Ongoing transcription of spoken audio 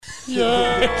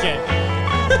Okay.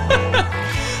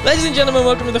 Ladies and gentlemen,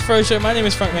 welcome to the Fro Show. My name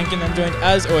is Frank Mencken. I'm joined,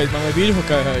 as always, by my beautiful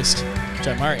co-host,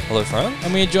 Joe Murray. Hello, Frank.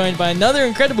 And we are joined by another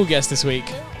incredible guest this week,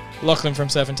 Lachlan from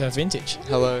Surf and Turf Vintage.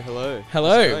 Hello.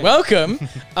 Welcome.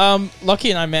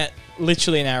 Lockie and I met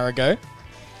literally an hour ago.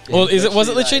 Yeah, Or was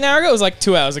it literally an hour ago? It was like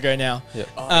 2 hours ago now. Yep.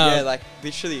 Yeah, like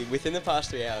literally within the past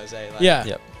 3 hours, eh? Like, Yeah.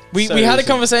 Yep. We So had a recent.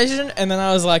 conversation, and then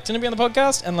I was like, "Didn't it be on the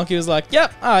podcast?" And Lockie was like,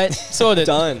 "Yep, all right, sorted."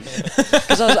 Done.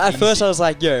 Because at first I was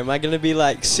like, yo, am I going to be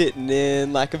like sitting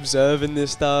in, like observing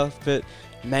this stuff? But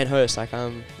main host, like, I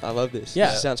love this.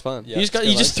 Yeah. This sounds fun. Yeah.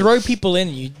 You just throw people in.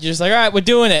 You just like, all right, we're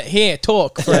doing it. Here,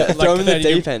 talk. For Yeah, like throw them in the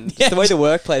 30 deep end. Yeah. It's the way the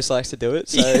workplace likes to do it.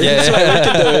 So Yeah. that's the way we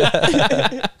can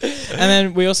do it. And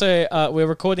then we also we're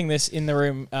recording this in the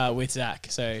room with Zach.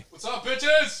 So What's up,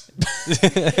 bitches?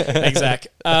 thanks, Zach.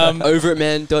 Over at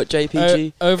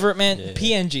man.jpg. Over at man Yeah.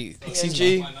 PNG. Excuse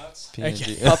me. PNG. My nuts.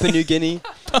 PNG. Papua New Guinea.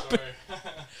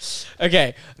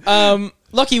 Okay.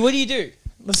 Lockie, what do you do?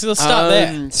 Let's start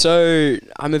there. So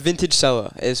I'm a vintage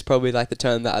seller is probably like the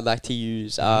term that I'd like to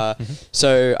use.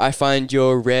 So I find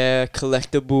your rare,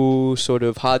 collectible, sort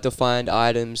of hard to find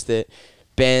items that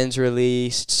bands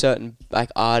released, certain like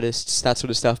artists, that sort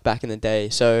of stuff back in the day.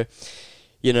 So,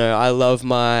 you know, I love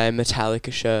my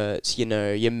Metallica shirts, you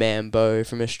know, your Mambo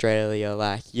from Australia,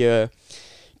 like your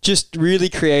just really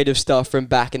creative stuff from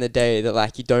back in the day that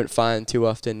like you don't find too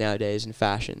often nowadays in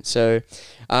fashion. So,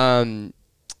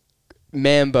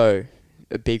 Mambo,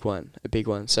 a big one.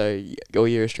 So all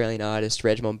your Australian artists,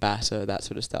 Reg Mombassa, that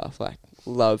sort of stuff, like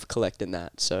love collecting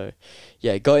that. So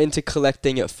yeah, got into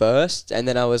collecting it first, and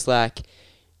then I was like,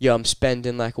 yo, I'm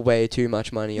spending like way too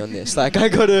much money on this. Like I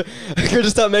gotta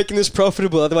start making this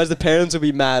profitable, otherwise the parents will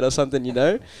be mad or something, you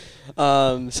know.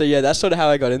 So yeah, that's sort of how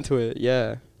I got into it.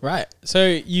 Yeah. Right. So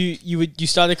you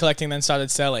started collecting, then started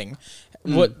selling.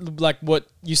 What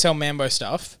you sell Mambo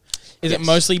stuff? Is it Yes.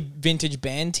 mostly vintage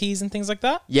band tees and things like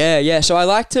that? Yeah. So I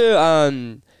like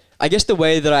to, I guess the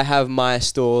way that I have my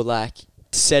store like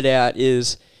set out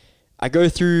is I go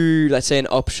through, let's say, an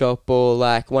op shop or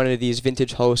like one of these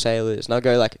vintage wholesalers, and I'll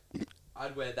go like,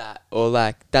 I'd wear that, or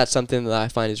like that's something that I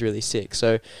find is really sick.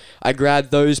 So I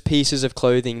grab those pieces of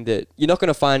clothing that you're not going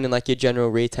to find in like your general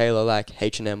retailer like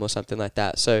H&M or something like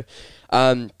that. So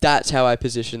that's how I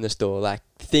position the store, like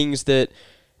things that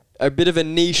a bit of a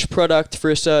niche product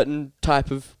for a certain type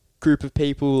of group of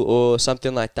people or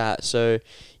something like that. So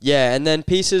yeah, and then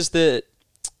pieces that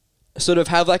sort of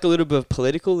have like a little bit of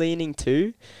political leaning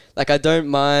too. Like I don't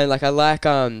mind, like I like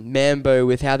Mambo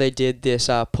with how they did this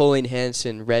Pauline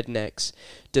Hanson Rednecks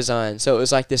design. So it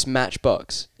was like this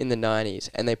matchbox in the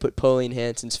 90s, and they put Pauline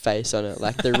Hanson's face on it,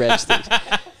 like the red sticks.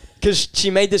 Because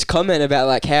she made this comment about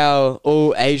like how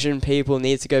all Asian people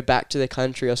need to go back to their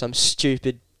country or some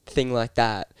stupid thing like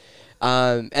that.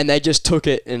 And they just took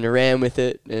it and ran with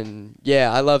it. And yeah,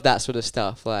 I love that sort of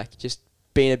stuff. Like just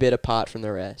being a bit apart from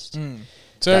the rest.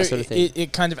 So That sort of thing.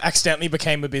 it kind of accidentally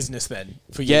became a business then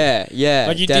for you. Yeah,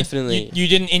 Like you definitely. you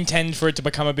didn't intend for it to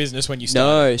become a business when you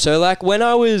started. No, so like when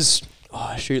I was,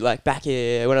 like back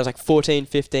here, when I was like 14,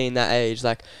 15, that age,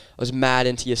 like I was mad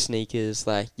into your sneakers,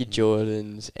 like your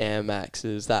Jordans, Air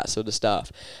Maxes, that sort of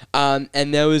stuff. And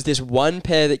there was this one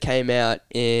pair that came out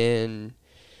in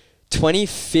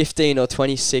 2015 or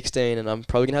 2016, and I'm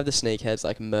probably going to have the sneakheads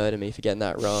like murder me for getting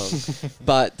that wrong.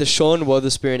 But the Sean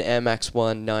Wotherspoon Air Max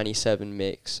 1 97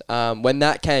 mix, when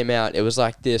that came out, it was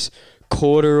like this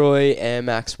corduroy Air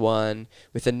Max 1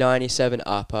 with a 97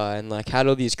 upper and like had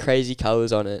all these crazy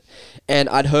colors on it. And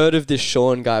I'd heard of this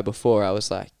Sean guy before. I was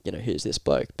like, you know, who's this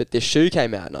bloke? But this shoe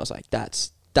came out and I was like,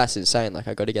 that's insane. Like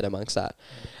I got to get amongst that.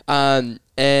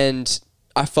 And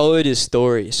I followed his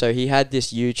story. So he had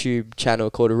this YouTube channel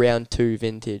called Round 2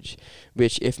 Vintage,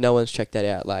 which if no one's checked that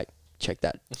out, like check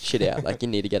that shit out. Like you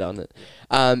need to get on it.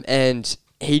 And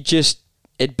he just,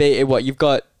 you've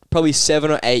got probably 7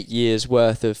 or 8 years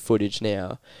worth of footage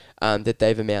now that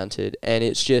they've amounted. And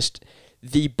it's just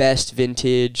the best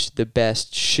vintage, the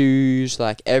best shoes,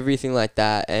 like everything like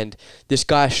that. And this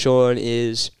guy, Sean,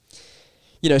 is,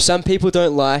 you know, some people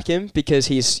don't like him because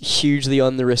he's hugely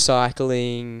on the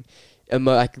recycling,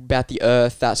 like about the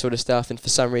earth, that sort of stuff, and for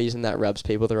some reason that rubs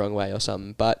people the wrong way or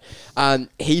something. But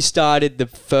he started the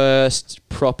first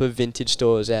proper vintage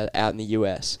stores out in the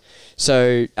US.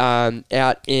 So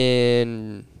out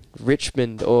in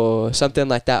Richmond or something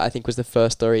like that, I think was the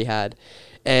first store he had.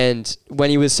 And when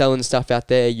he was selling stuff out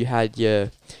there, you had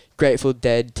your Grateful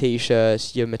Dead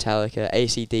t-shirts, your Metallica,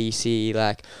 AC/DC,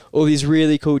 like all these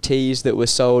really cool tees that were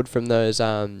sold from those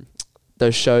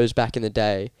shows back in the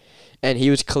day. And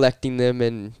he was collecting them,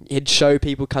 and he'd show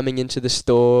people coming into the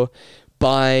store,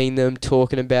 buying them,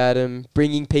 talking about them,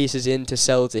 bringing pieces in to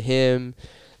sell to him.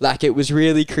 Like, it was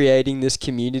really creating this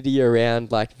community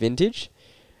around, like, vintage.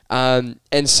 And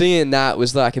seeing that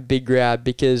was, like, a big grab,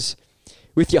 because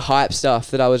with your hype stuff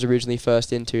that I was originally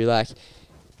first into, like,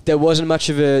 there wasn't much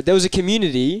of a... There was a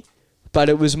community, but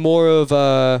it was more of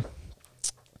a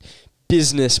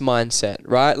business mindset,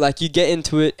 right? Like, you get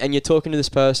into it and you're talking to this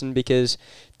person because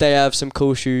they have some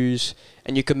cool shoes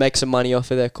and you could make some money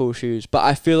off of their cool shoes. But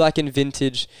I feel like in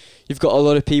vintage, you've got a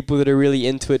lot of people that are really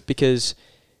into it because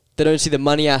they don't see the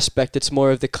money aspect. It's more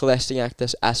of the collecting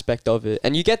aspect of it.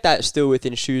 And you get that still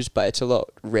within shoes, but it's a lot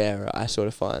rarer, I sort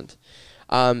of find.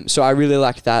 So I really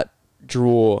like that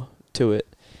draw to it.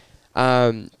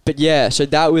 But yeah, so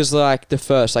that was like the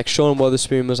first, like Sean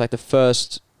Wotherspoon was like the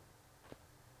first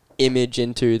image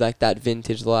into like that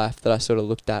vintage life that I sort of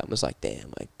looked at and was like,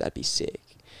 damn, like that'd be sick.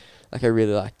 Like I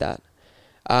really like that.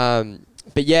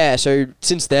 But yeah, so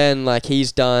since then, like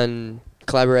he's done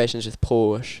collaborations with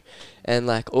Porsche and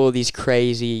like all these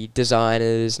crazy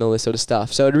designers and all this sort of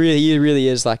stuff. So he really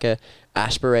is like a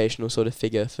aspirational sort of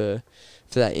figure for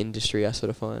that industry, I sort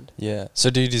of find. Yeah. So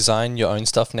do you design your own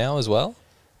stuff now as well?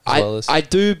 I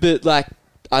do, but like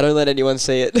I don't let anyone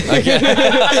see it. Okay.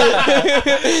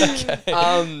 Okay.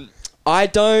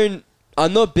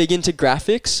 I'm not big into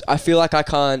graphics. I feel like I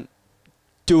can't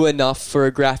do enough for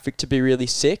a graphic to be really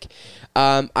sick.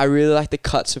 I really like the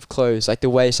cuts of clothes, like the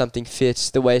way something fits,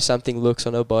 the way something looks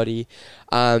on a body.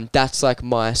 That's like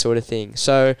my sort of thing.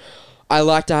 So I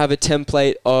like to have a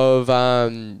template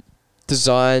of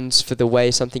designs for the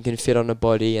way something can fit on a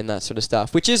body and that sort of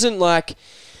stuff, which isn't like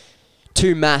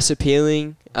too mass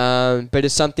appealing, but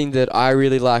it's something that I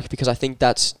really like because I think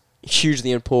that's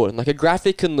hugely important. Like a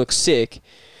graphic can look sick,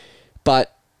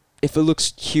 but if it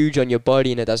looks huge on your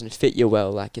body and it doesn't fit you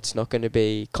well, like it's not going to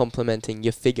be complementing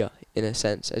your figure in a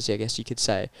sense, as I guess you could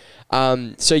say.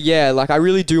 So yeah, like I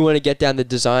really do want to get down the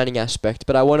designing aspect,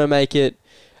 but I want to make it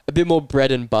a bit more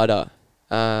bread and butter,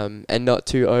 and not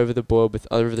too over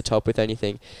the top with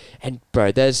anything. And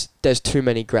bro, there's too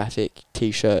many graphic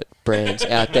t-shirt brands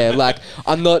out there. Like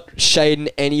I'm not shading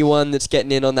anyone that's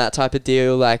getting in on that type of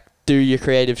deal. Like do your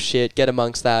creative shit, get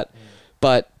amongst that,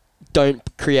 but don't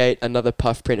create another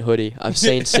puff print hoodie. I've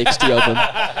seen 60 of them.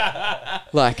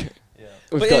 Like,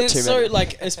 we've got too many.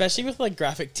 Like, especially with like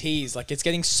graphic tees, like it's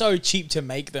getting so cheap to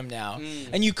make them now,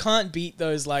 and you can't beat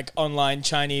those like online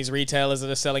Chinese retailers that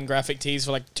are selling graphic tees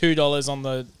for like $2 on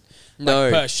the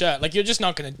per shirt. Like, you're just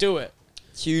not going to do it.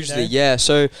 Hugely, yeah.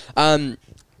 So,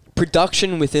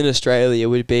 production within Australia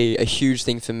would be a huge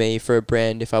thing for me for a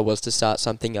brand if I was to start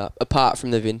something up, apart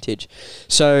from the vintage.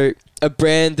 So a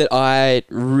brand that I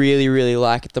really, really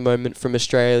like at the moment from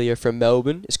Australia, from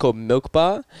Melbourne, is called Milk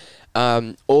Bar.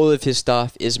 All of his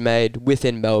stuff is made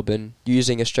within Melbourne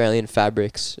using Australian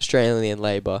fabrics, Australian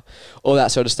labour, all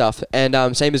that sort of stuff. And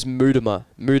same as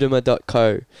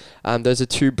Mudama.co. Those are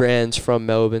two brands from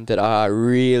Melbourne that are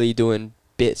really doing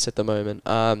bits at the moment.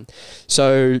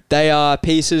 So they are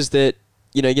pieces that,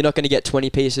 you know, you're not going to get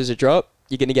 20 pieces a drop.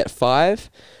 You're going to get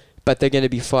 5. But they're going to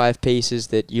be 5 pieces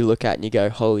that you look at and you go,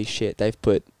 holy shit, they've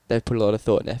put a lot of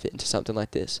thought and effort into something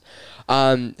like this.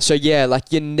 So yeah,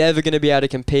 like you're never going to be able to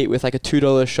compete with like a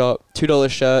 $2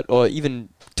 shirt or even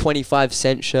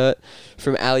 25-cent shirt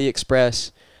from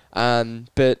AliExpress.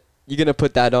 But you're going to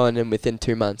put that on and within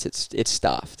 2 months it's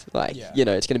stuffed. Like, you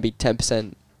know, it's going to be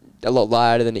 10%, a lot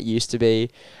lighter than it used to be.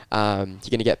 You're going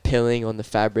to get pilling on the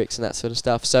fabrics and that sort of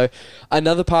stuff. So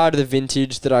another part of the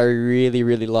vintage that I really,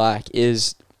 really like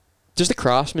is just the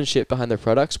craftsmanship behind the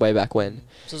products way back when.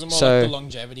 So it's more like the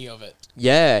longevity of it.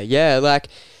 Yeah. Like,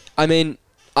 I mean,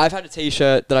 I've had a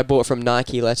t-shirt that I bought from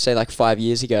Nike, let's say like 5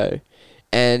 years ago,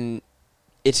 and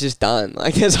it's just done.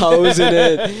 Like, there's holes in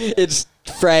it. It's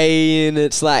fraying.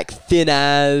 It's like thin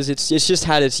as. It's just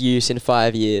had its use in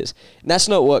 5 years. And that's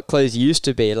not what clothes used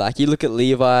to be. Like, you look at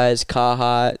Levi's,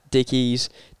 Carhartt, Dickies,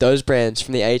 those brands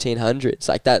from the 1800s.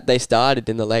 Like, that they started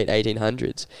in the late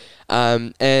 1800s.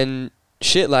 And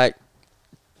shit, like,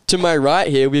 to my right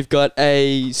here, we've got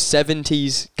a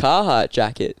 70s Carhartt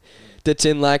jacket that's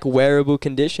in, like, wearable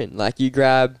condition. Like, you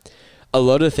grab a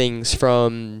lot of things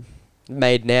from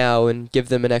made now and give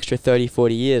them an extra 30,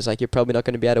 40 years. Like, you're probably not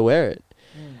going to be able to wear it.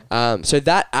 So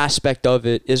that aspect of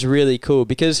it is really cool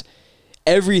because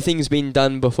everything's been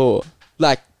done before.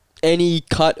 Like, any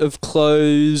cut of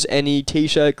clothes, any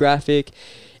t-shirt graphic,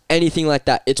 anything like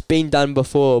that, it's been done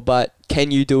before, but can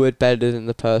you do it better than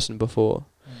the person before?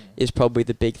 Is probably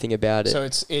the big thing about it. So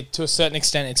it's to a certain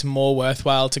extent, it's more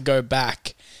worthwhile to go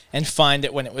back and find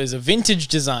it when it was a vintage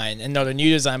design and not a new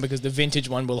design, because the vintage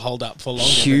one will hold up for longer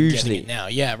Hugely. than getting it now.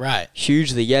 Yeah, right.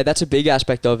 Hugely. Yeah, that's a big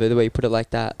aspect of it, the way you put it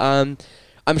like that. I'm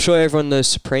sure everyone knows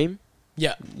Supreme.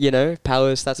 Yeah. You know,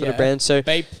 Palace, that sort of brand. So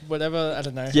Bape, whatever, I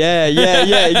don't know. Yeah,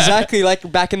 exactly.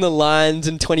 Like back in the lines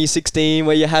in 2016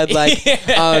 where you had like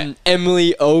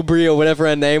Emily Aubrey or whatever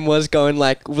her name was going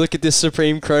like, look at this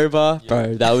Supreme crowbar. Yeah.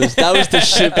 Bro, that was the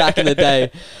shit back in the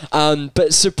day.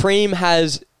 But Supreme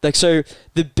has like, so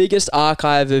the biggest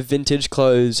archive of vintage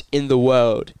clothes in the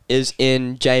world is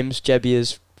in James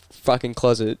Jebbia's fucking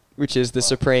closet, which is the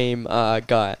Supreme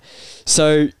guy.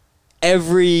 So I'm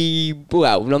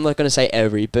not going to say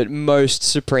every, but most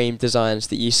Supreme designs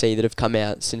that you see that have come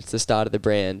out since the start of the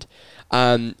brand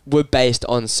were based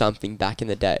on something back in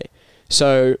the day.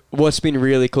 So what's been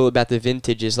really cool about the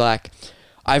vintage is like,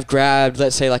 I've grabbed,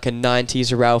 let's say like a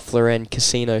 90s Ralph Lauren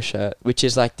casino shirt, which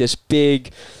is like this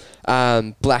big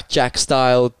blackjack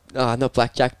style, not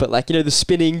blackjack, but like, you know, the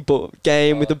spinning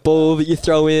game with the ball that you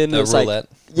throw in. The roulette. Like,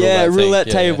 yeah, roulette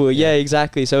thing. table. Yeah,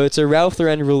 exactly. So it's a Ralph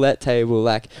Lauren roulette table,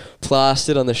 like,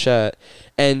 plastered on the shirt.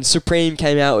 And Supreme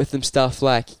came out with some stuff,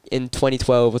 like, in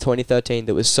 2012 or 2013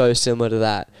 that was so similar to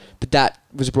that. But that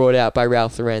was brought out by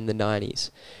Ralph Lauren in the 90s.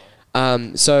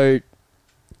 So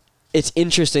it's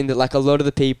interesting that, like, a lot of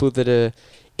the people that are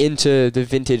into the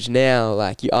vintage now,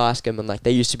 like, you ask them, and, like,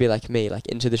 they used to be like me, like,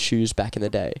 into the shoes back in the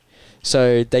day.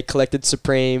 So they collected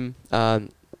Supreme.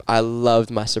 I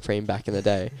loved my Supreme back in the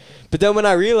day. But then when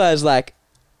I realized, like,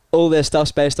 all their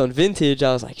stuff's based on vintage,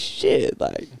 I was like, shit,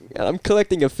 like, I'm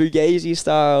collecting a Fugazi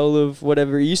style of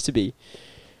whatever it used to be.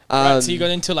 Right, so you got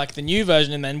into, like, the new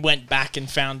version and then went back and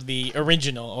found the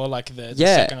original, or, like, the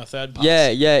second or third parts.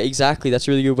 Yeah, exactly. That's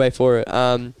a really good way for it.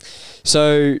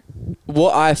 So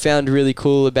what I found really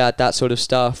cool about that sort of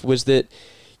stuff was that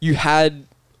you had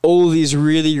all these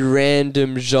really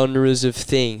random genres of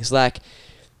things. Like,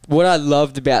 what I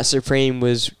loved about Supreme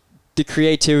was the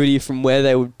creativity from where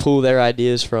they would pull their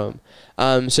ideas from.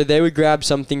 So they would grab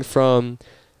something from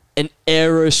an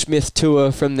Aerosmith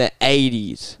tour from the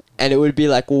 80s, and it would be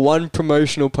like one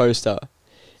promotional poster,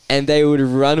 and they would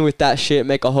run with that shit,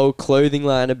 make a whole clothing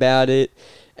line about it,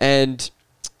 and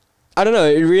I don't know,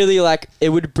 it really, like, it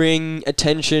would bring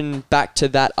attention back to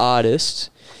that artist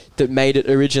that made it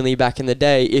originally back in the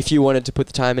day, if you wanted to put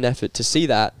the time and effort to see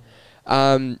that.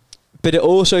 But it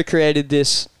also created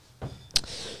this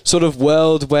sort of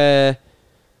world where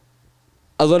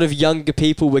a lot of younger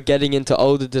people were getting into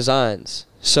older designs.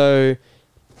 So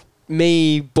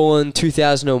me, born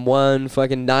 2001,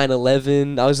 fucking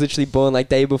 9/11, I was literally born like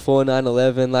day before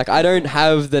 9/11. Like, I don't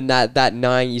have that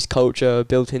 90s culture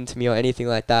built into me or anything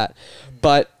like that.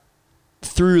 But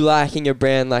through liking a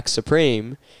brand like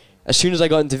Supreme, as soon as I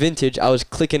got into vintage, I was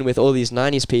clicking with all these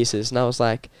 90s pieces, and I was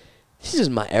like, this is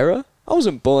my era. I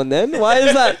wasn't born then. Why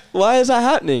is that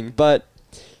happening? But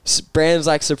brands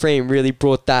like Supreme really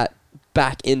brought that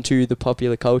back into the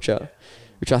popular culture,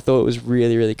 which I thought was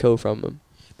really, really cool from them.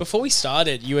 Before we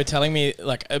started, you were telling me,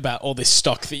 like, about all this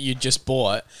stock that you just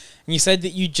bought, and you said that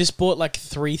you just bought like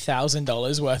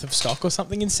 $3,000 worth of stock or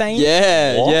something insane.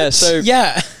 Yeah, What? yeah. So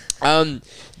Yeah.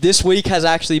 this week has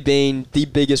actually been the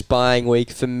biggest buying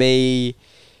week for me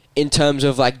in terms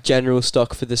of, like, general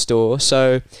stock for the store.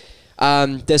 So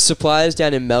there's suppliers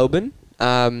down in Melbourne.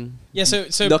 Yeah, so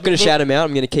not going to shout them out.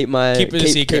 I'm going to keep my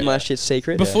secret. my shit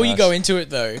secret. Before Yeah, you nice. go into it,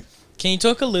 though, can you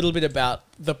talk a little bit about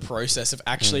the process of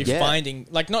actually finding,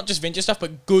 like, not just vintage stuff,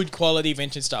 but good quality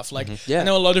vintage stuff? Like, I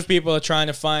know a lot of people are trying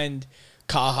to find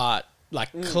Carhartt, like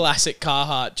classic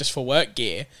Carhartt, just for work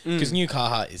gear, because new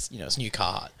Carhartt is, it's new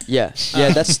Carhartt. Yeah,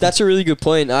 that's a really good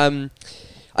point.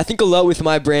 I think a lot with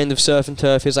my brand of surf and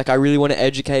turf is, like, I really want to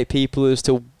educate people as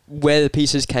to where the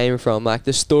pieces came from, like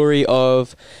the story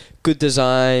of good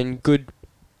design,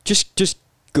 just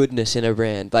goodness in a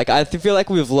brand. Like, I feel like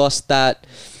we've lost that.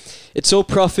 It's all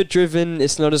profit driven.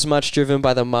 It's not as much driven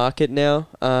by the market now.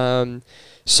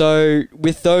 So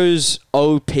with those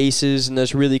old pieces and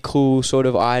those really cool sort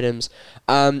of items,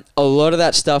 a lot of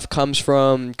that stuff comes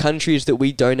from countries that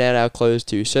we donate our clothes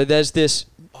to. So there's this.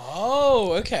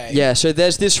 Oh, okay. Yeah, so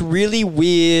there's this really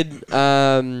weird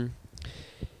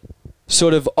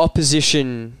sort of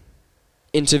opposition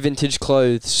into vintage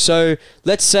clothes. So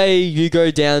let's say you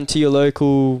go down to your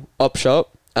local op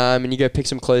shop and you go pick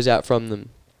some clothes out from them.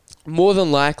 More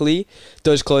than likely,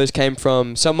 those clothes came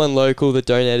from someone local that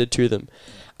donated to them.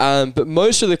 But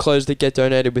most of the clothes that get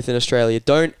donated within Australia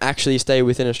don't actually stay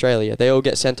within Australia. They all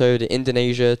get sent over to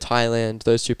Indonesia, Thailand,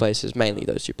 those two places, mainly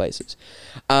those two places.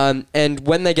 And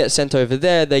when they get sent over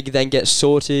there, they then get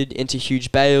sorted into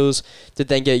huge bales that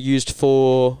then get used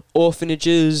for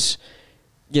orphanages,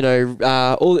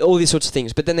 all these sorts of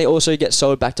things. But then they also get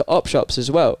sold back to op shops as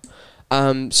well.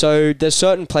 So there's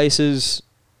certain places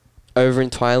over in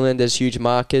Thailand, there's huge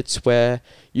markets where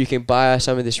you can buy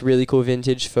some of this really cool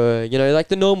vintage for, like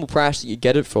the normal price that you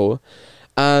get it for.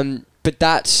 But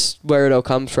that's where it all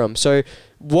comes from. So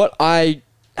what I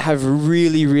have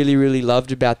really, really, really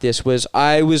loved about this was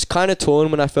I was kind of torn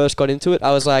when I first got into it.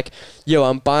 I was like, yo,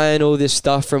 I'm buying all this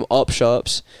stuff from op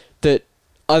shops that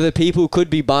other people could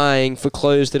be buying for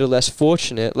clothes that are less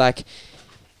fortunate. Like,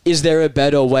 is there a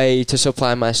better way to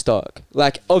supply my stock?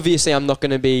 Like, obviously I'm not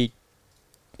going to be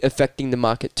affecting the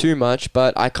market too much,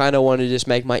 but I kind of want to just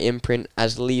make my imprint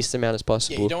as least amount as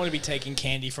possible. Yeah, you don't want to be taking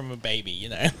candy from a baby,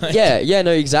 Yeah,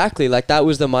 no, exactly. Like, that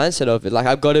was the mindset of it. Like,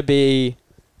 I've got to be,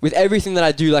 with everything that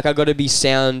I do, like, I've got to be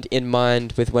sound in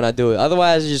mind with when I do it.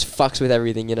 Otherwise, it just fucks with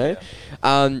everything, Yeah.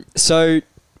 So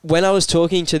when I was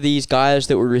talking to these guys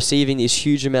that were receiving these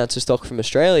huge amounts of stock from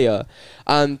Australia,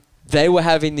 they were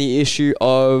having the issue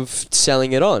of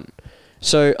selling it on.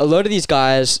 So a lot of these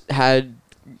guys had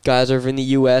guys over in the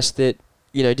US that,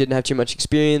 didn't have too much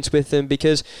experience with them,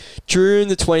 because during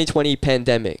the 2020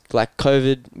 pandemic, like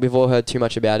COVID, we've all heard too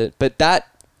much about it, but that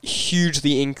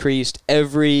hugely increased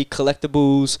every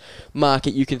collectibles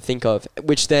market you can think of,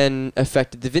 which then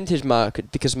affected the vintage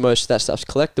market because most of that stuff's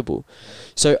collectible.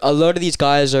 So a lot of these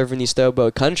guys over in these third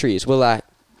world countries were like,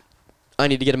 I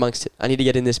need to get amongst it. I need to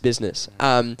get in this business.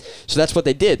 So that's what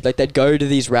they did. Like, they'd go to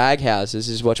these rag houses,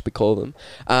 is what we call them,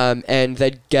 and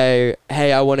they'd go,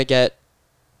 hey, I want to get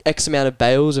X amount of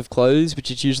bales of clothes,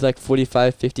 which is usually like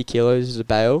 45, 50 kilos as a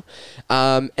bale,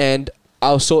 and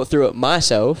I'll sort through it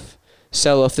myself,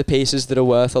 sell off the pieces that are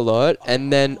worth a lot,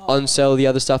 and then on-sell the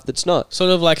other stuff that's not.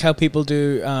 Sort of like how people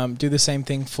do the same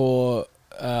thing for,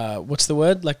 what's the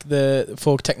word? Like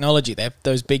for technology. They have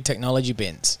those big technology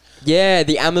bins. Yeah,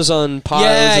 the Amazon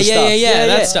piles of stuff. Yeah,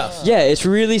 that stuff. Yeah, it's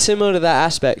really similar to that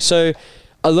aspect. So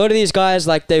a lot of these guys,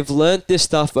 like, they've learnt this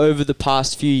stuff over the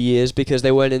past few years because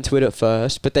they weren't into it at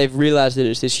first, but they've realised that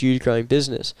it's this huge growing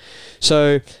business.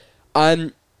 So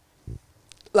I'm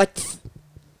like,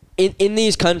 in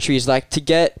these countries, like, to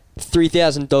get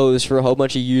 $3,000 for a whole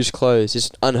bunch of used clothes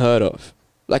is unheard of.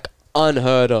 Like,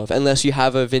 unheard of, unless you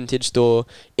have a vintage store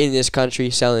in this country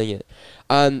selling it.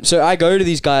 So I go to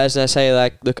these guys and I say,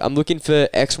 like, look, I'm looking for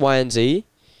X, Y, and Z.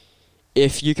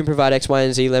 If you can provide X, Y,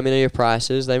 and Z, let me know your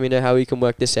prices. Let me know how we can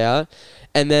work this out.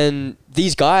 And then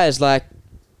these guys, like,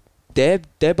 they're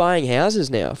buying houses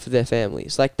now for their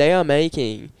families. Like, they are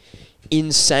making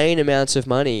insane amounts of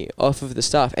money off of the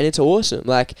stuff, and it's awesome.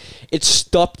 Like, it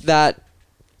stopped that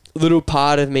little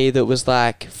part of me that was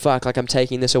like, fuck, like, I'm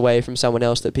taking this away from someone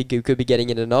else that could be getting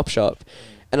it in an op shop.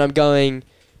 And I'm going,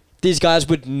 these guys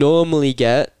would normally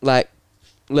get, like,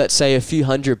 let's say a few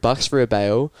 $100 for a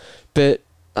bale, but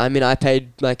I mean, I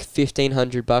paid like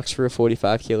 $1,500 for a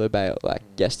 45 kilo bale like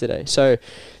yesterday. So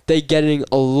they're getting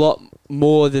a lot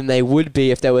more than they would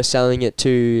be if they were selling it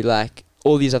to like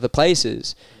all these other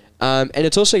places. And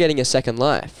it's also getting a second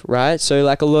life, right? So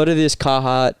like a lot of this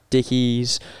Carhartt,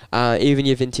 Dickies, even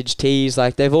your vintage tees,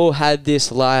 like they've all had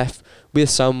this life with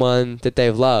someone that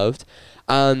they've loved.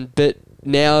 But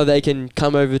now they can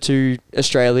come over to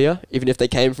Australia, even if they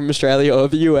came from Australia or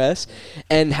the US,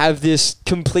 and have this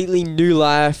completely new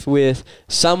life with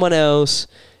someone else.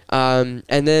 And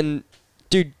then,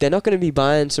 dude, they're not going to be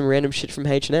buying some random shit from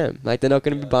H&M. Like, they're not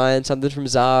going to be buying something from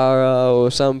Zara or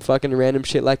some fucking random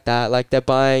shit like that. Like, they're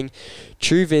buying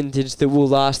true vintage that will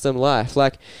last them life.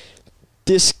 Like,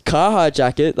 this Carhartt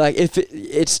jacket, like, if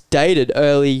it's dated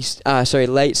late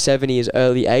 70s,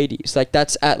 early 80s. Like,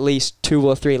 that's at least 2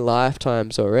 or 3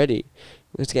 lifetimes already.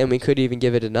 And we could even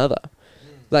give it another.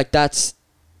 Like, that's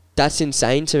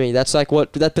insane to me. That's like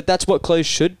but that's what clothes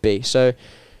should be. So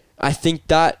I think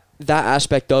that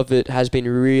aspect of it has been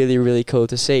really, really cool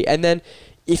to see. And then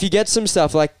if you get some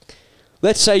stuff, like,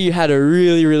 let's say you had a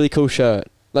really, really cool shirt.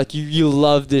 Like, you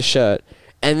love this shirt.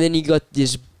 And then you got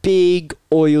this big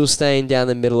oil stain down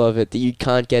the middle of it that you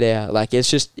can't get out. Like, it's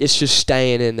just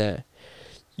staying in there.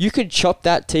 You could chop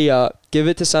that tee up, give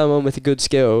it to someone with a good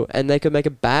skill, and they could make a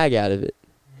bag out of it.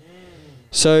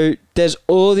 So there's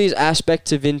all these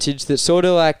aspects of vintage that sort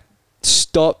of like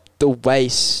stop the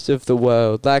waste of the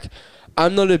world. Like,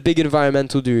 I'm not a big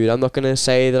environmental dude. I'm not going to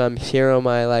say that I'm here on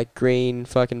my like green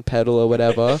fucking pedal or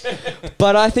whatever.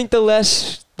 But I think the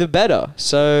less, the better.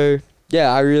 So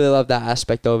yeah, I really love that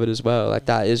aspect of it as well. Like,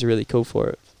 that is really cool for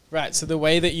it. Right. So the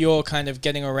way that you're kind of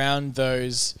getting around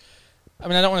those, I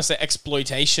mean, I don't want to say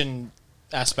exploitation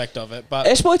aspect of it, but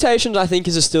exploitation, I think,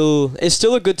 is still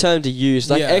a good term to use.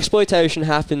 Like, exploitation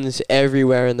happens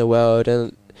everywhere in the world,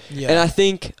 and I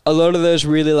think a lot of those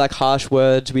really like harsh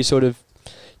words we sort of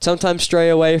sometimes stray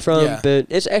away from. Yeah. But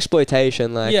it's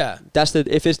exploitation. Like, Yeah. that's the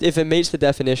if it meets the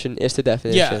definition, it's the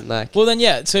definition. Yeah. Like, Well, then,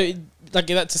 yeah. So, like,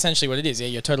 that's essentially what it is. Yeah,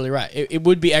 you're totally right. It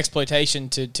would be exploitation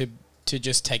to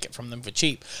just take it from them for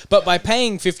cheap. But by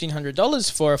paying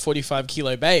 $1,500 for a 45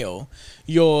 kilo bale,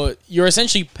 you're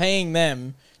essentially paying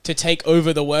them to take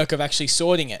over the work of actually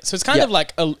sorting it. So it's kind of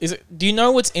like do you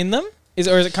know what's in them? Is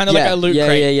it kind of like a loot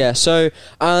crate? Yeah. So,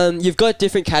 you've got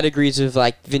different categories of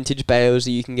like vintage bales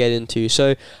that you can get into.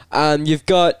 So, you've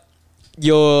got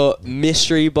your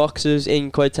mystery boxes,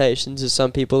 in quotations, as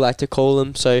some people like to call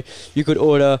them. So you could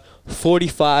order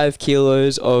 45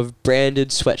 kilos of branded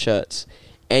sweatshirts,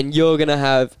 and you're gonna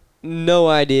have no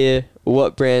idea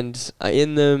what brands are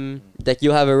in them. Like,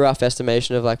 you'll have a rough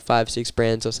estimation of like 5-6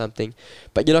 brands or something,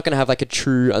 but you're not gonna have like a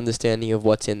true understanding of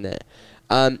what's in there.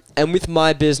 And with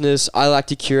my business, I like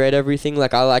to curate everything.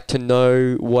 Like, I like to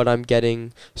know what I'm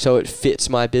getting so it fits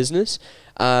my business.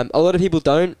 A lot of people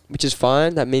don't, which is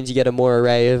fine. That means you get a more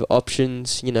array of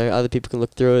options. You know, other people can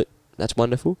look through it. That's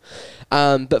wonderful.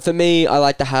 But for me, I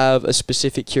like to have a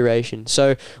specific curation.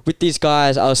 So with these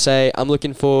guys, I'll say, I'm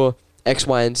looking for X,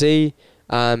 Y, and Z.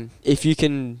 If you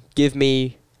can give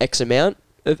me X amount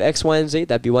of X, Y, and Z,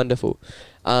 that'd be wonderful.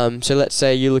 So let's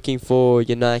say you're looking for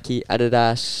your Nike,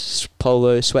 Adidas,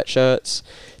 Polo, sweatshirts,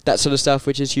 that sort of stuff,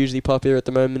 which is hugely popular at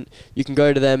the moment. You can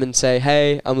go to them and say,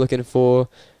 hey, I'm looking for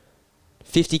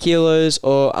 50 kilos,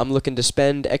 or I'm looking to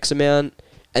spend X amount,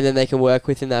 and then they can work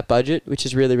within that budget, which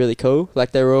is really, really cool. Like,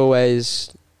 they're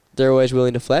always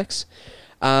willing to flex.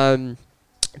 But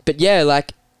yeah,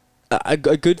 like, a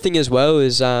good thing as well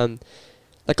is,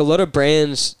 like, a lot of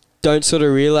brands don't sort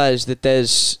of realize that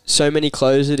there's so many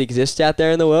clothes that exist out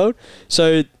there in the world.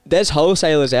 So there's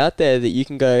wholesalers out there that you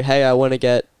can go, hey, I want to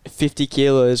get 50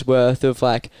 kilos worth of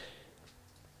like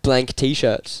blank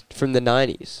t-shirts from the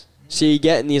 90s. So you're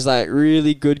getting these like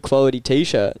really good quality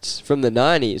t-shirts from the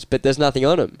 90s, but there's nothing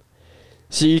on them.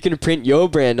 So you can print your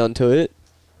brand onto it,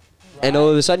 and all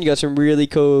of a sudden you got some really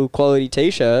cool quality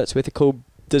t-shirts with a cool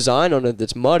design on it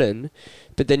that's modern,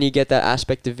 but then you get that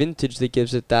aspect of vintage that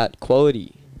gives it that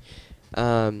quality.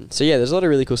 So yeah, there's a lot of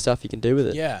really cool stuff you can do with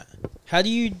it. Yeah. How do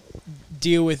you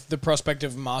deal with the prospect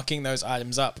of marking those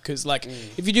items up? Because like,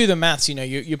 if you do the maths, you know,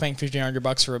 you're paying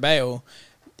 $1,500 for a bale.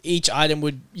 Each item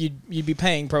you'd be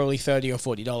paying probably $30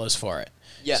 or $40 for it.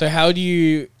 Yeah. So how do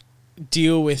you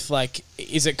deal with, like,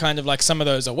 is it kind of like some of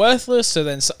those are worthless, so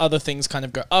then other things kind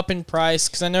of go up in price?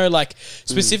 Because I know, like,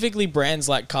 specifically brands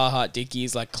like Carhartt,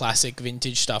 Dickies, like classic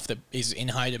vintage stuff that is in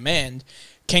high demand,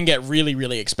 can get really,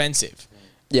 really expensive.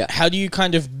 Yeah. How do you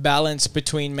kind of balance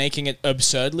between making it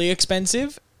absurdly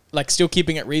expensive, like still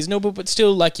keeping it reasonable, but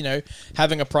still, like, you know,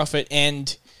 having a profit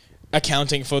and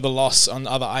accounting for the loss on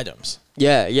other items?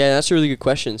 Yeah, that's a really good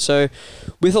question. So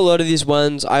with a lot of these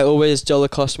ones, I always dollar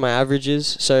cost my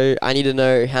averages. So I need to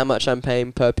know how much I'm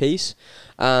paying per piece.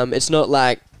 It's not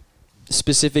like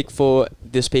specific for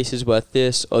this piece is worth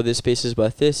this or this piece is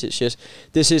worth this. It's just,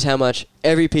 this is how much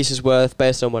every piece is worth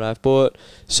based on what I've bought.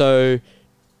 So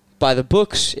by the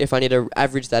books, if I need to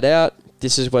average that out,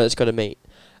 this is what it's got to meet.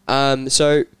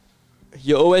 So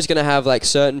you're always going to have like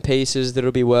certain pieces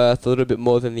that'll be worth a little bit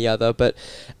more than the other, but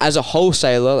as a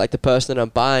wholesaler, like the person that I'm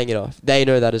buying it off, they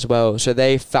know that as well, so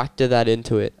they factor that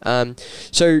into it.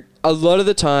 So a lot of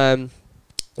the time,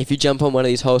 if you jump on one of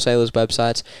these wholesalers'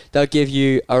 websites, they'll give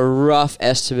you a rough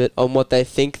estimate on what they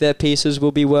think their pieces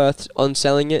will be worth on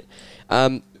selling it.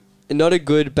 Not a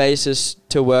good basis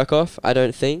to work off, I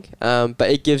don't think, but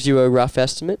it gives you a rough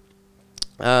estimate.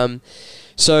 So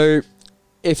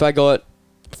if I got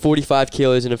 45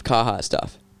 kilos in of Carhartt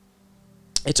stuff,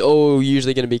 it's all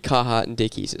usually going to be Carhartt and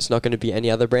Dickies. It's not going to be any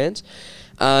other brands.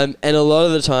 And a lot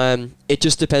of the time, it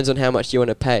just depends on how much you want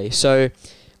to pay. So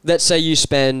let's say you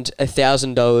spend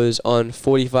 $1,000 on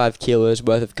 45 kilos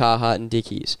worth of Carhartt and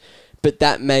Dickies, but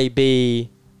that may be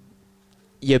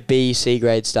your B, C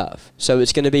grade stuff. So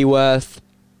it's going to be worth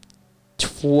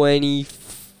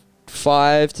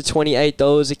 $25 to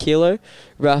 $28 a kilo,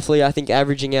 roughly, I think,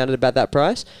 averaging out at about that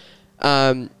price.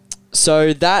 So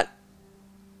that,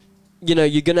 you know,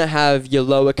 you're going to have your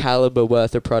lower caliber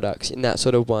worth of products in that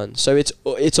sort of one. So it's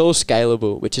all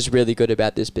scalable, which is really good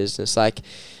about this business. Like,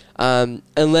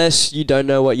 unless you don't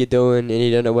know what you're doing and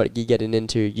you don't know what you're getting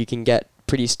into, you can get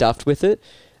pretty stuffed with it.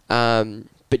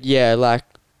 But yeah, like,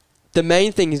 the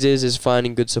main thing is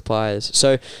finding good suppliers.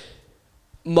 So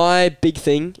my big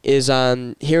thing is,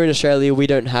 here in Australia, we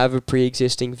don't have a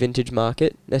pre-existing vintage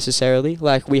market necessarily.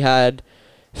 Like, we had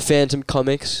Phantom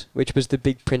Comics, which was the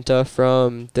big printer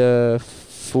from the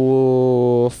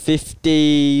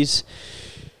 50s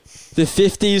the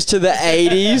 50s to the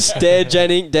 80s.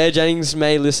 Dare Jennings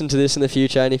may listen to this in the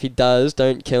future, and if he does,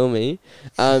 don't kill me.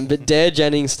 But Dare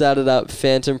Jennings started up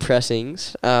Phantom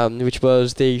Pressings, which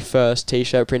was the first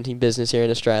t-shirt printing business here in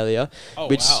Australia. Oh,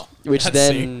 which wow. which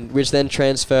That's then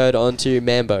transferred onto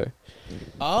Mambo.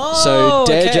 Oh, So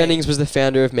Dare okay. Jennings was the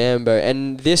founder of Mambo,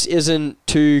 and this isn't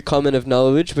too common of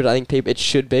knowledge, but I think it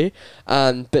should be.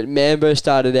 But Mambo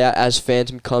started out as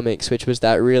Phantom Comics, which was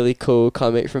that really cool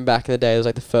comic from back in the day. It was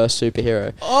like the first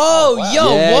superhero. Oh, wow.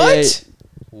 yo, Yeah, what?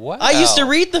 Wow. I used to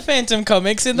read the Phantom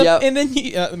comics in the Yep.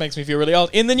 that makes me feel really old.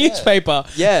 In the newspaper.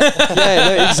 Yeah,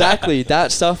 no, exactly.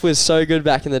 That stuff was so good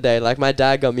back in the day. Like my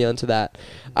dad got me onto that.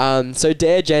 So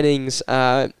Dare Jennings,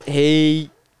 he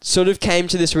sort of came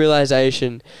to this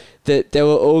realization that there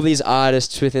were all these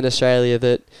artists within Australia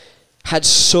that had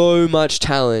so much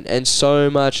talent and so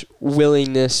much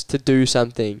willingness to do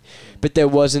something, but there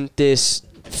wasn't this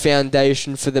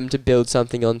foundation for them to build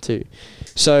something onto.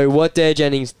 So what Dare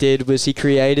Jennings did was he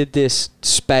created this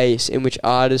space in which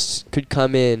artists could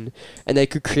come in and they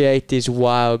could create these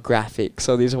wild graphics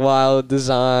or these wild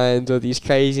designs or these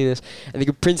craziness, and they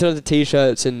could print it onto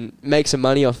t-shirts and make some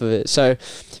money off of it. So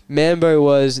Mambo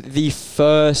was the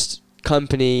first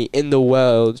company in the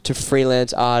world to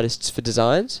freelance artists for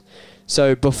designs.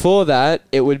 So before that,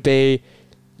 it would be,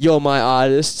 you're my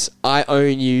artists, I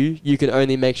own you, you can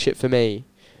only make shit for me.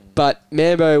 But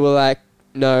Mambo were like,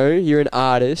 no, you're an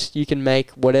artist, you can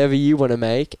make whatever you want to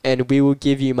make, and we will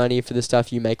give you money for the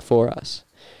stuff you make for us.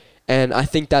 And I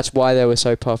think that's why they were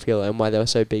so popular and why they were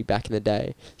so big back in the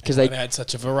day. Because They had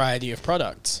such a variety of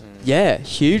products. yeah,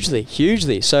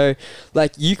 hugely. So,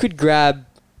 like, you could grab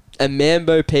a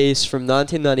Mambo piece from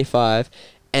 1995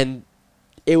 and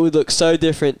it would look so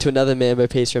different to another Mambo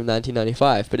piece from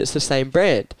 1995, but it's the same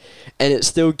brand. And it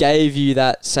still gave you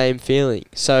that same feeling.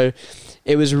 So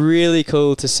it was really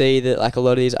cool to see that, like, a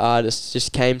lot of these artists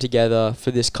just came together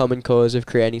for this common cause of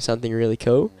creating something really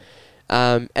cool.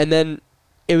 And then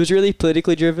it was really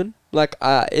politically driven. Like,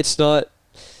 it's not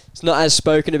as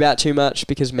spoken about too much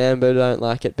because Mambo don't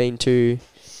like it being too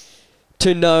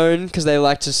known, because they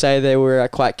like to say they were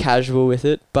quite casual with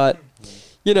it. But,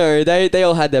 you know, they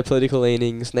all had their political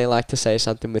leanings and they like to say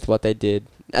something with what they did,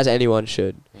 as anyone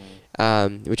should,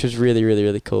 which was really, really,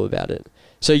 really cool about it.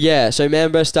 So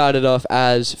Mambo started off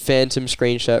as Phantom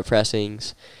screenshot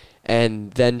pressings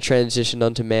and then transitioned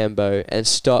onto Mambo and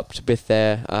stopped with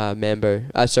their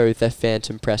with their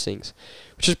Phantom pressings,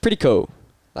 which is pretty cool.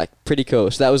 So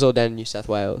that was all down in New South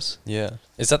Wales. Yeah.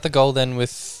 Is that the goal then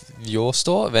with your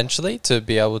store eventually, to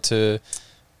be able to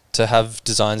have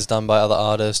designs done by other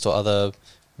artists or other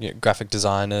graphic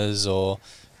designers, or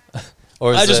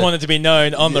I just wanted to be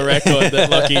known on the record that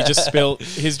Lockie just spilled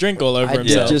his drink all over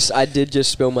himself. I did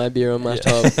just spill my beer on my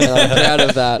top. And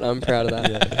I'm proud of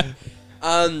that.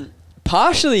 Yeah.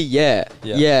 Partially,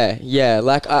 yeah.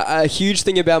 Like, a huge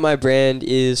thing about my brand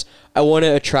is I want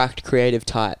to attract creative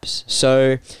types.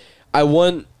 So I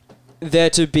want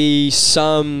there to be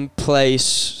some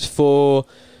place for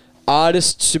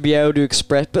artists to be able to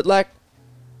express, but, like,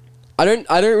 I don't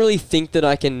really think that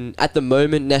I can, at the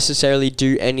moment, necessarily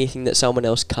do anything that someone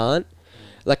else can't.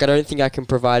 Like, I don't think I can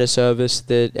provide a service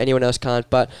that anyone else can't,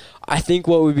 but I think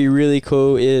what would be really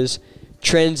cool is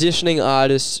transitioning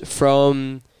artists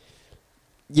from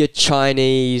your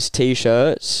Chinese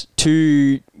t-shirts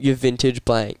to your vintage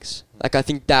blanks. Like, I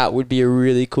think that would be a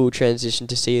really cool transition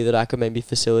to see that I could maybe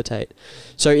facilitate.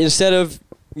 So instead of,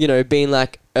 being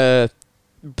like a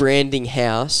branding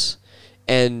house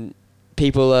and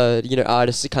people are,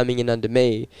 artists are coming in under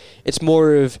me, it's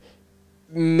more of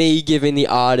me giving the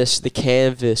artist the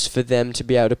canvas for them to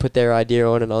be able to put their idea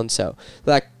on and on sale.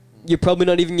 Like, you're probably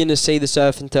not even going to see the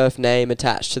Surf and Turf name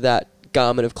attached to that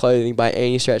garment of clothing by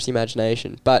any stretch of the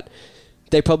imagination, but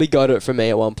they probably got it from me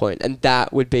at one point, and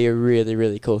that would be a really,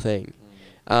 really cool thing.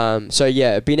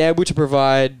 Being able to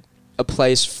provide a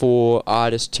place for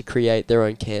artists to create their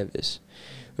own canvas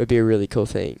would be a really cool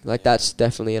thing. Like, that's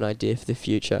definitely an idea for the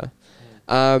future.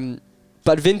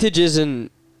 But vintage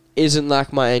isn't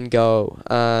like my end goal,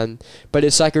 but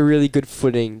it's like a really good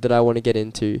footing that I want to get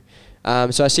into.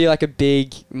 So I see like a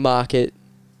big market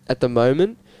at the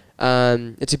moment.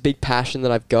 It's a big passion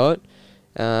that I've got,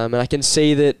 and I can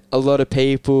see that a lot of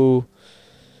people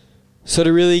sort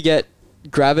of really get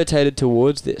gravitated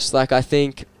towards this. Like, I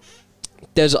think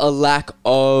there's a lack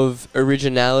of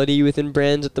originality within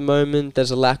brands at the moment.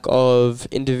 There's a lack of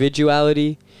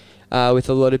individuality with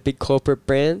a lot of big corporate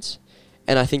brands,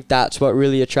 and I think that's what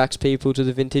really attracts people to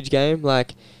the vintage game.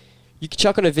 Like, you can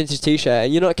chuck on a vintage t-shirt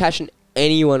and you're not catching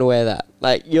anyone wear that.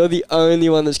 Like, you're the only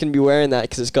one that's going to be wearing that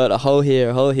because it's got a hole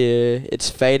here, it's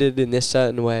faded in this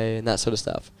certain way, and that sort of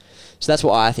stuff. So that's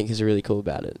what I think is really cool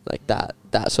about it, like that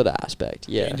sort of aspect.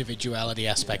 Yeah. The individuality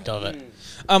aspect of it.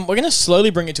 We're gonna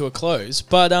slowly bring it to a close,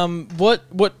 but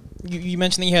what you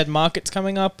mentioned that you had markets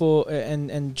coming up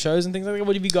and shows and things like that.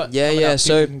 What have you got? coming up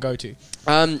So you can go to.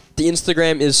 the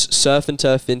Instagram is Surf and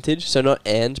Turf Vintage, so not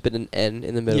and but an N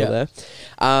in the middle there.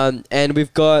 And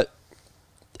we've got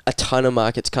a ton of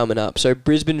markets coming up. So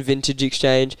Brisbane Vintage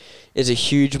Exchange is a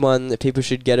huge one that people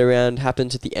should get around.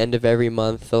 Happens at the end of every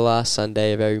month, the last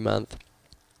Sunday of every month.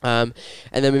 And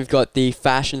then we've got the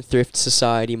Fashion Thrift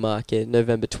Society Market,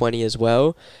 November 20 as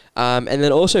well. And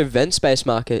then also Vent Space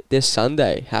Market this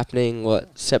Sunday, happening,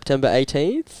 September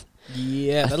 18th?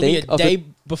 Yeah, that'll be a day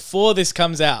before this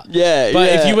comes out. Yeah, But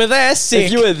if you were there, sick.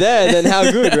 If you were there, then how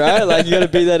good, right? Like, you got to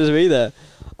be there to be there.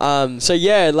 So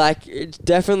yeah, like,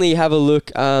 definitely have a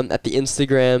look at the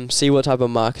Instagram, see what type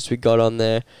of markets we got on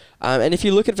there. And if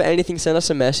you're looking for anything, send us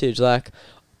a message. Like,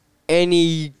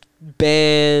 any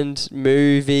band,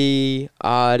 movie,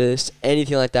 artist,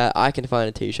 anything like that, I can find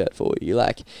a t-shirt for you.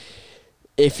 Like,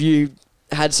 if you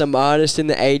had some artist in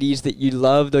the 80s that you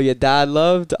loved or your dad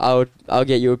loved, I'll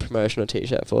get you a promotional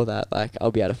t-shirt for that. Like,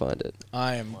 I'll be able to find it.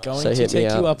 I am going to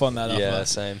take you up on that offer. Yeah,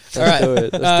 same. All right,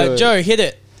 Let's do it. Joe, hit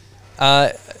it.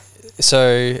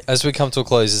 So as we come to a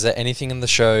close, is there anything in the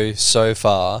show so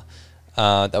far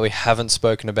that we haven't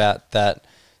spoken about that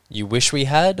you wish we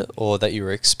had or that you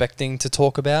were expecting to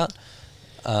talk about?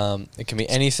 It can be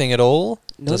anything at all.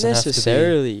 Not Doesn't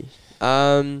necessarily.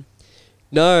 No,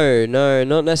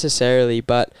 not necessarily.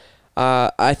 But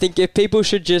I think if people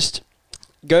should just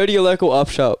go to your local op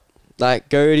shop, like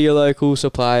go to your local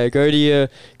supplier, go to your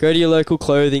local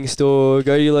clothing store,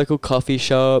 go to your local coffee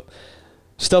shop.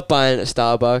 Stop buying at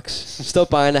Starbucks.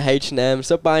 Stop buying at H&M.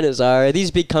 Stop buying at Zara.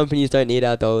 These big companies don't need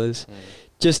our dollars.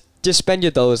 Just spend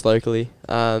your dollars locally.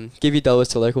 Give your dollars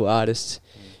to local artists.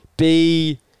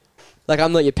 Be like,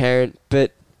 I'm not your parent,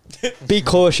 but be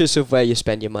cautious of where you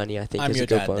spend your money. I think I'm is your a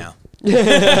good dad one. now.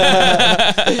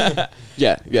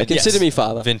 Yeah. Consider me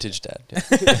father. Vintage dad.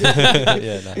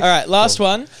 Yeah, no. All right, last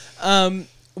one.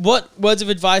 What words of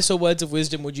advice or words of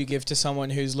wisdom would you give to someone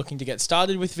who's looking to get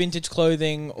started with vintage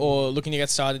clothing or looking to get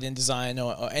started in design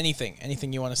or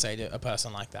anything you want to say to a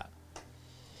person like that?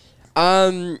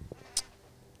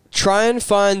 Try and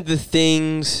find the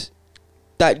things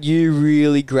that you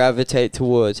really gravitate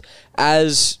towards.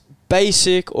 As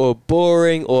basic or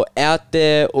boring or out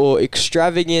there or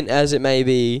extravagant as it may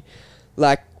be,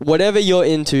 like, whatever you're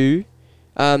into,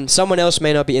 someone else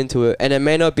may not be into it, and it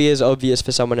may not be as obvious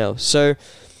for someone else. So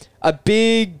a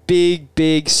big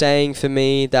saying for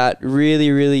me that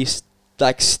really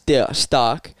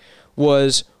stuck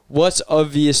was, what's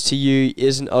obvious to you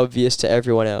isn't obvious to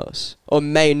everyone else, or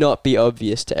may not be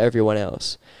obvious to everyone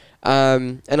else.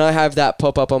 And I have that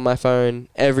pop up on my phone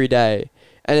every day,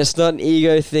 and it's not an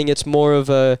ego thing, it's more of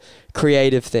a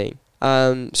creative thing.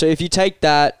 So if you take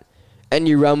that and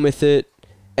you run with it,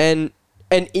 and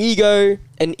an ego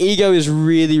is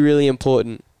really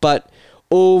important, but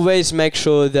always make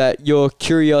sure that your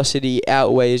curiosity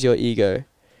outweighs your ego.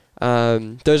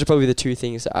 Those are probably the two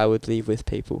things that I would leave with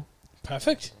people.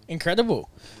 Perfect. Incredible.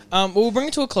 Well, we'll bring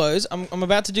it to a close. I'm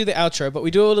about to do the outro, but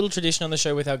we do a little tradition on the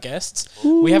show with our guests.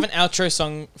 Ooh. We have an outro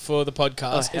song for the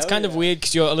podcast. It's kind of weird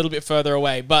because you're a little bit further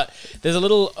away, but there's a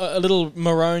little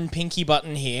maroon pinky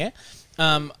button here.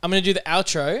 I'm going to do the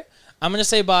outro. I'm going to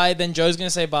say bye, then Joe's going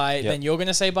to say bye, then you're going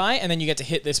to say bye, and then you get to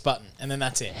hit this button, and then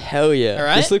that's it. Hell yeah. All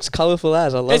right? This looks colourful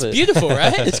as. I love it. It's beautiful,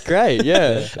 right? It's great,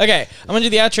 yeah. Okay, I'm going to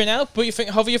do the outro now. Put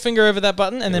your hover your finger over that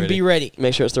button, and then be ready.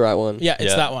 Make sure it's the right one. Yeah,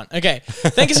 it's that one. Okay.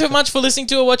 Thank you so much for listening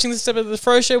to or watching this episode of The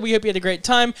Fro Show. We hope you had a great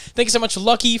time. Thank you so much,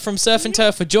 Lockie from Surf and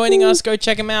Turf, for joining us. Go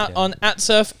check him out on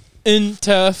 @surfandturf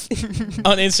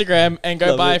on Instagram, and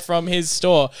go buy from his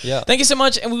store. Yeah. Thank you so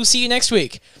much, and we will see you next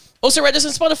week. Also, rate us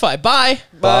on Spotify. Bye.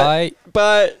 Bye.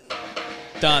 Bye.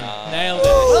 Done. Nailed it.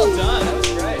 Well done. That was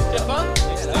great. Did you have fun?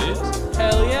 Thanks, dude.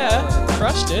 Hell yeah.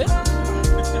 Crushed it.